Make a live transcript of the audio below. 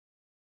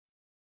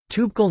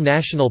Toubkal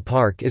National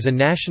Park is a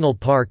national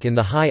park in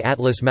the High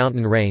Atlas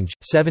mountain range,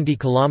 70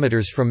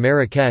 km from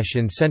Marrakech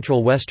in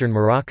central western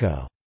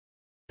Morocco.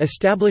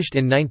 Established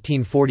in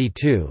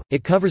 1942,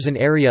 it covers an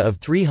area of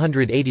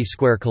 380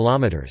 square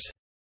kilometers.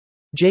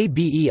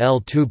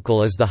 Jebel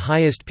Toubkal is the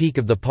highest peak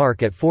of the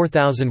park at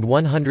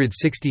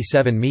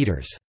 4,167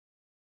 meters.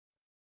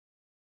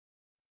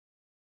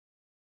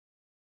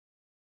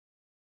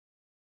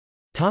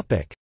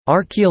 Topic: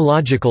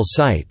 Archaeological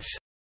sites.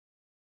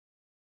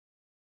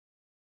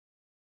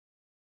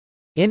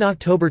 In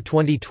October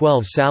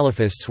 2012,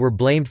 Salafists were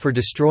blamed for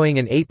destroying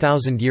an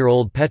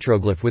 8,000-year-old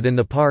petroglyph within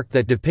the park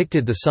that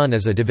depicted the sun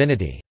as a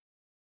divinity.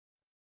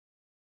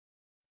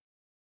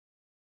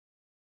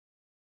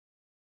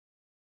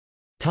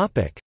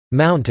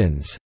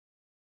 Mountains.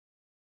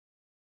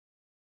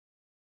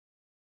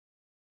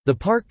 The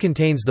park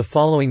contains the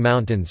following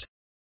mountains: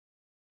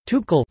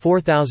 Toubkal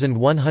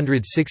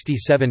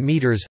 4,167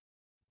 meters,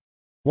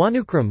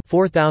 Wanukram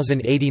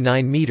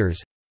 4,089 meters,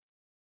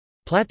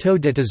 Plateau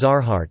de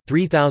Tazarhart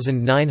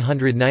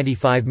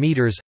 3,995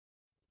 meters,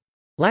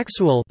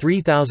 Laxual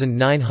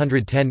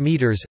 3,910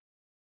 meters,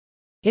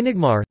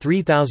 Inigmar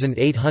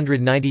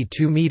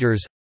 3,892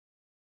 meters,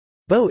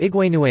 Bo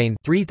Iguanuane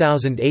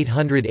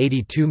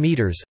 3,882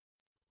 meters,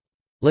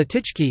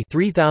 Latichki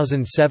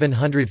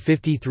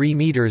 3,753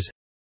 meters,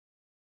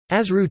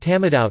 Azru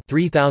Tamadout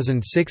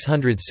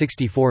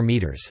 3,664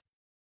 meters.